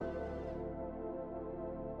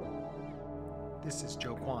This is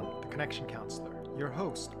Joe Kwan, the Connection Counselor, your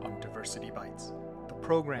host on Diversity Bites, the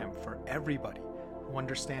program for everybody who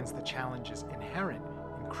understands the challenges inherent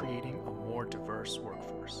in creating a more diverse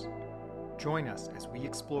workforce. Join us as we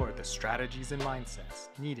explore the strategies and mindsets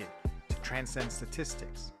needed to transcend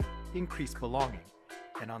statistics, increase belonging,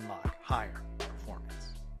 and unlock higher performance.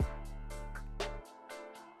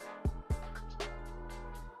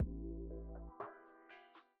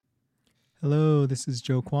 Hello, this is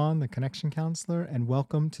Joe Kwan, the Connection Counselor, and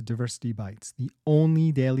welcome to Diversity Bites, the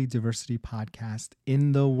only daily diversity podcast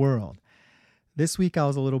in the world. This week I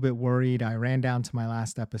was a little bit worried. I ran down to my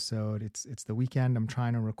last episode. It's the weekend. I'm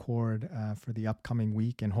trying to record for the upcoming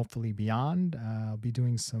week and hopefully beyond. I'll be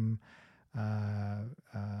doing some, I'll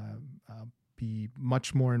be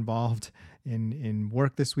much more involved in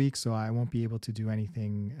work this week, so I won't be able to do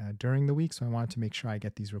anything during the week. So I wanted to make sure I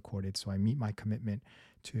get these recorded so I meet my commitment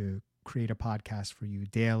to create a podcast for you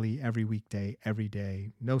daily, every weekday, every day,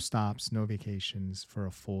 no stops, no vacations for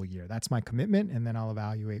a full year. That's my commitment, and then I'll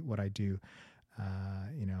evaluate what I do,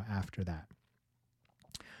 after that.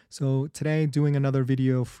 So today, doing another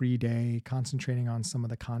video-free day, concentrating on some of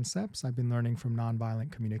the concepts I've been learning from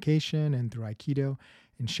nonviolent communication and through Aikido,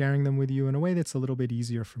 and sharing them with you in a way that's a little bit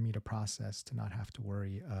easier for me to process, to not have to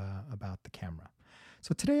worry about the camera.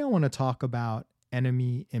 So today I want to talk about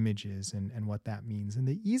enemy images and what that means. And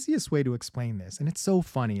the easiest way to explain this, and it's so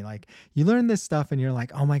funny, like you learn this stuff and you're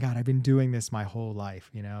like, oh my God, I've been doing this my whole life.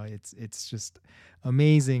 You know, it's just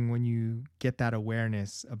amazing when you get that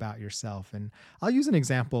awareness about yourself. And I'll use an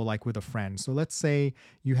example like with a friend. So let's say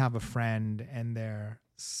you have a friend and they're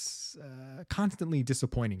constantly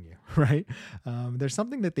disappointing you, right? There's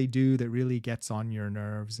something that they do that really gets on your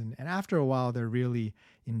nerves. And after a while, they're really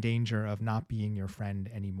in danger of not being your friend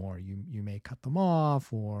anymore. You may cut them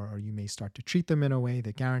off or you may start to treat them in a way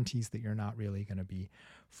that guarantees that you're not really going to be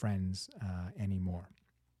friends anymore.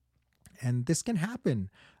 And this can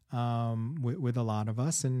happen with a lot of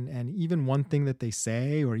us, and even one thing that they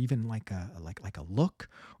say, or even like a look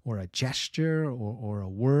or a gesture or a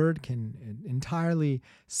word, can entirely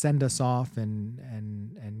send us off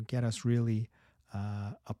and get us really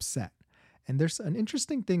upset. And there's an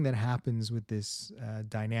interesting thing that happens with this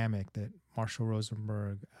dynamic that Marshall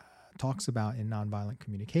Rosenberg talks about in nonviolent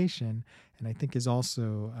communication, and I think is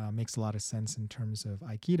also makes a lot of sense in terms of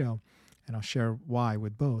Aikido, and I'll share why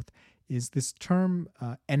with both, is this term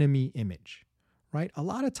enemy image, right? A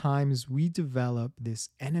lot of times we develop this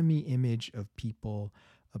enemy image of people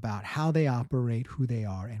about how they operate, who they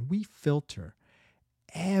are, and we filter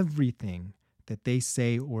everything that they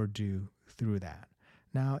say or do through that.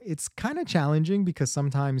 Now, it's kind of challenging because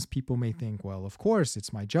sometimes people may think, well, of course,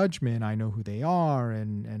 it's my judgment. I know who they are.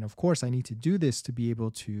 And of course, I need to do this to be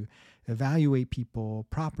able to evaluate people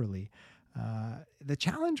properly. The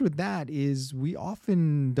challenge with that is we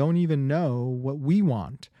often don't even know what we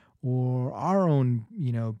want or our own,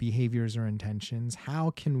 behaviors or intentions.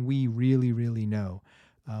 How can we really, really know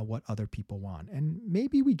what other people want? And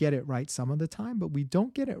maybe we get it right some of the time, but we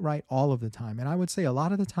don't get it right all of the time. And I would say a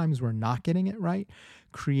lot of the times we're not getting it right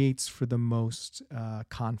creates for the most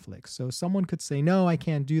conflict. So someone could say, no, I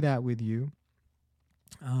can't do that with you.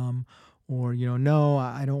 Or, no,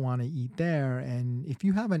 I don't want to eat there. And if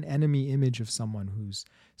you have an enemy image of someone who's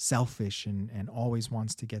selfish and always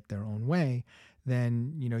wants to get their own way,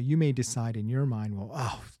 then, you may decide in your mind,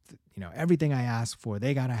 well, everything I ask for,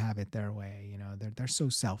 they got to have it their way. They're so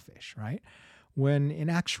selfish, right? When in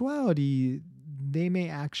actuality, they may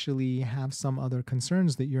actually have some other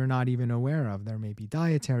concerns that you're not even aware of. There may be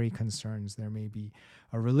dietary concerns. There may be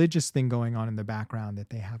a religious thing going on in the background that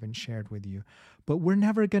they haven't shared with you. But we're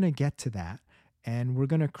never going to get to that. And we're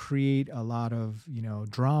going to create a lot of,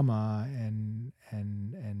 drama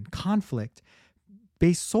and conflict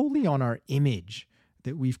based solely on our image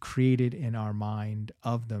that we've created in our mind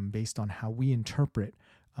of them based on how we interpret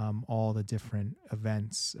all the different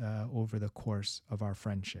events over the course of our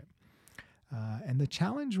friendship. And the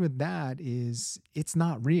challenge with that is it's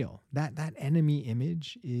not real. That enemy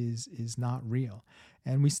image is not real.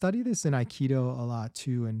 And we study this in Aikido a lot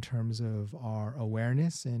too in terms of our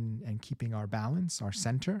awareness and keeping our balance, our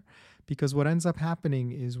center. Because what ends up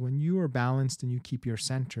happening is when you are balanced and you keep your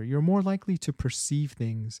center, you're more likely to perceive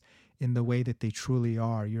things in the way that they truly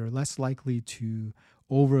are. You're less likely to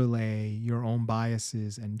overlay your own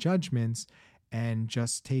biases and judgments and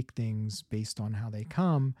just take things based on how they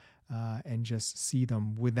come and just see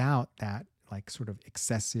them without that like sort of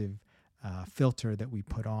excessive filter that we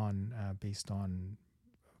put on based on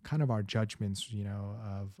kind of our judgments,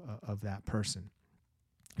 of that person.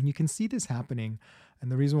 And you can see this happening.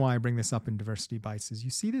 And the reason why I bring this up in Diversity Bites is you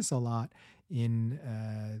see this a lot in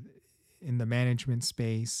in the management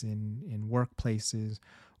space, in workplaces,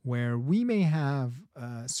 where we may have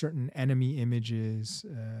certain enemy images,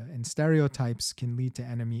 and stereotypes can lead to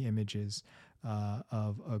enemy images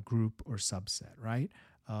of a group or subset, right?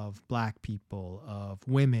 Of Black people, of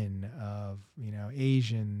women, of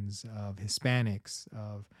Asians, of Hispanics,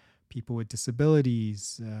 of people with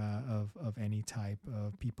disabilities of any type,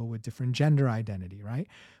 of people with different gender identity, right?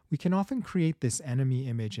 We can often create this enemy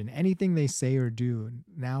image, and anything they say or do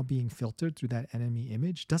now being filtered through that enemy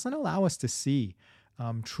image doesn't allow us to see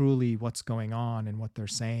truly what's going on and what they're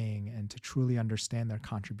saying, and to truly understand their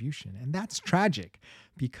contribution. And that's tragic,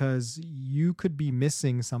 because you could be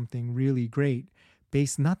missing something really great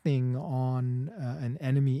based nothing on an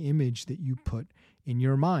enemy image that you put in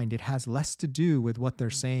your mind. It has less to do with what they're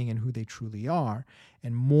saying and who they truly are,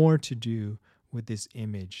 and more to do with this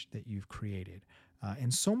image that you've created.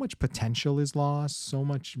 And so much potential is lost, so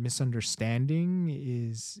much misunderstanding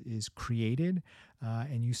is created,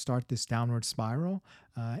 and you start this downward spiral.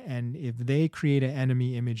 And if they create an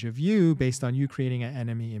enemy image of you based on you creating an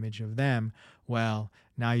enemy image of them, well,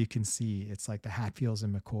 now you can see it's like the Hatfields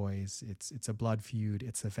and McCoys. It's a blood feud,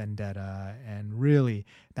 it's a vendetta, and really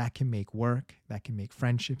that can make work, that can make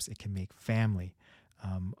friendships, it can make family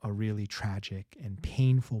a really tragic and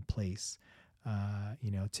painful place,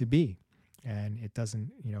 to be. And it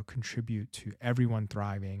doesn't, contribute to everyone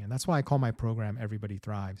thriving. And that's why I call my program Everybody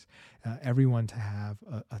Thrives. Everyone to have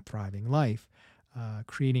a thriving life.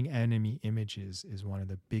 Creating enemy images is one of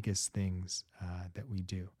the biggest things that we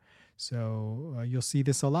do. So you'll see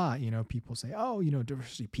this a lot. People say, oh,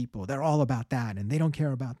 diversity people, they're all about that, and they don't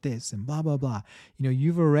care about this, and blah, blah, blah.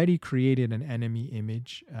 You've already created an enemy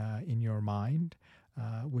image in your mind,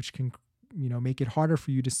 which can make it harder for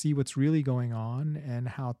you to see what's really going on and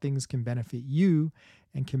how things can benefit you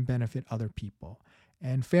and can benefit other people.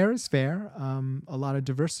 And fair is fair. A lot of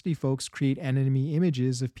diversity folks create enemy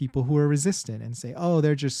images of people who are resistant and say, oh,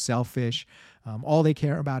 they're just selfish. All they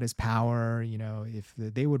care about is power. If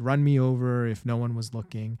they would run me over if no one was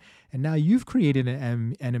looking. And now you've created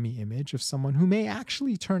an enemy image of someone who may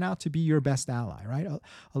actually turn out to be your best ally, right?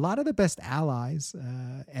 A lot of the best allies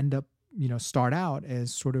end up start out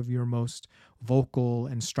as sort of your most vocal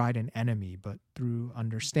and strident enemy, but through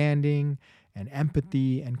understanding and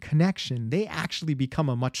empathy and connection, they actually become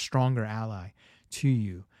a much stronger ally to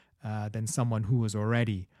you than someone who was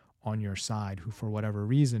already on your side, who for whatever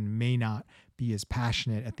reason may not be as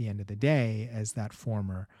passionate at the end of the day as that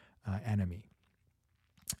former enemy.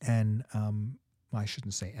 And I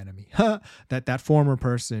shouldn't say enemy, that former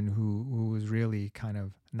person who was really kind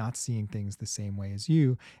of not seeing things the same way as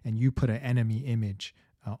you, and you put an enemy image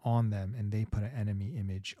on them, and they put an enemy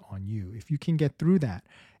image on you. If you can get through that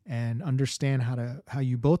and understand how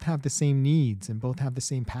you both have the same needs and both have the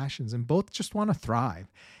same passions and both just want to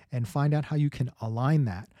thrive, and find out how you can align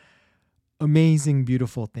that, amazing,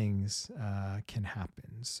 beautiful things can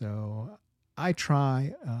happen. So I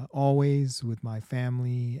try always with my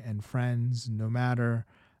family and friends, no matter,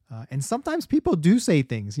 and sometimes people do say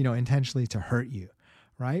things, intentionally to hurt you,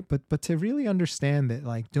 right? But to really understand that,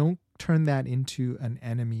 like, don't turn that into an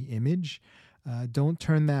enemy image. Don't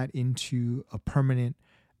turn that into a permanent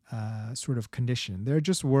sort of condition. They're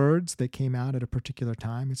just words that came out at a particular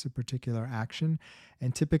time. It's a particular action.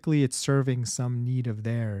 And typically it's serving some need of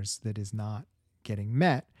theirs that is not getting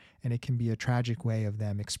met. And it can be a tragic way of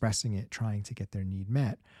them expressing it, trying to get their need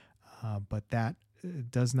met. But that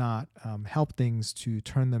does not help things to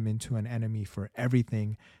turn them into an enemy for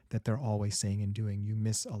everything that they're always saying and doing. You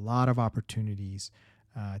miss a lot of opportunities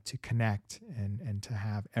to connect and to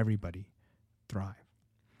have everybody thrive.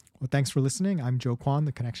 Well, thanks for listening. I'm Joe Kwan,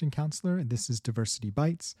 the Connection Counselor, and this is Diversity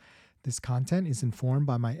Bites. This content is informed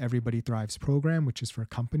by my Everybody Thrives program, which is for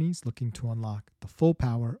companies looking to unlock the full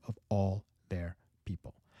power of all their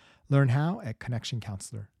people. Learn how at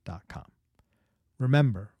connectioncounselor.com.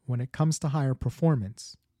 Remember, when it comes to higher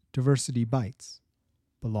performance, diversity bites,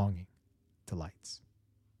 belonging delights.